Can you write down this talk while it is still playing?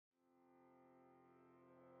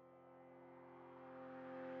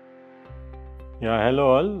Yeah, hello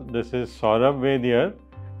all. This is Saurabh Ved here.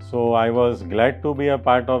 So I was glad to be a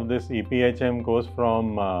part of this EPHM course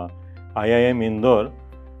from IIM Indore.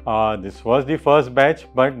 This was the first batch,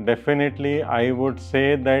 but definitely I would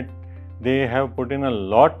say that they have put in a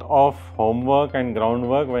lot of homework and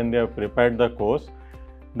groundwork when they have prepared the course.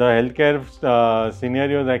 The healthcare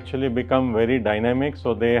scenarios actually become very dynamic,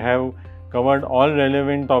 so they have covered all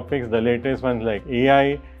relevant topics, the latest ones like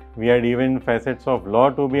AI. We had even facets of law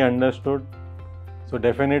to be understood. So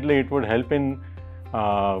definitely it would help in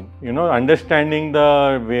understanding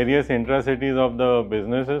the various intricacies of the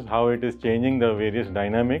businesses, how it is changing the various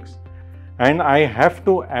dynamics. And I have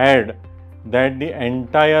to add that the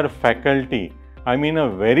entire faculty, I mean a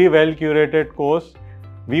very well curated course.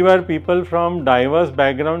 We were people from diverse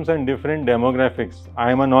backgrounds and different demographics. I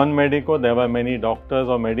am a non-medico, there were many doctors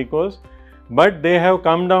or medicos, but they have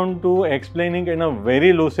come down to explaining in a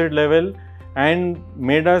very lucid level and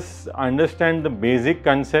made us understand the basic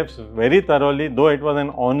concepts very thoroughly, though it was an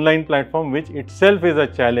online platform, which itself is a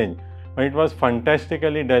challenge. But it was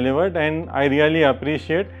fantastically delivered and I really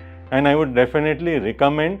appreciate, and I would definitely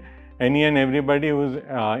recommend any and everybody who is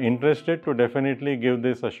interested to definitely give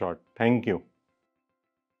this a shot. Thank you.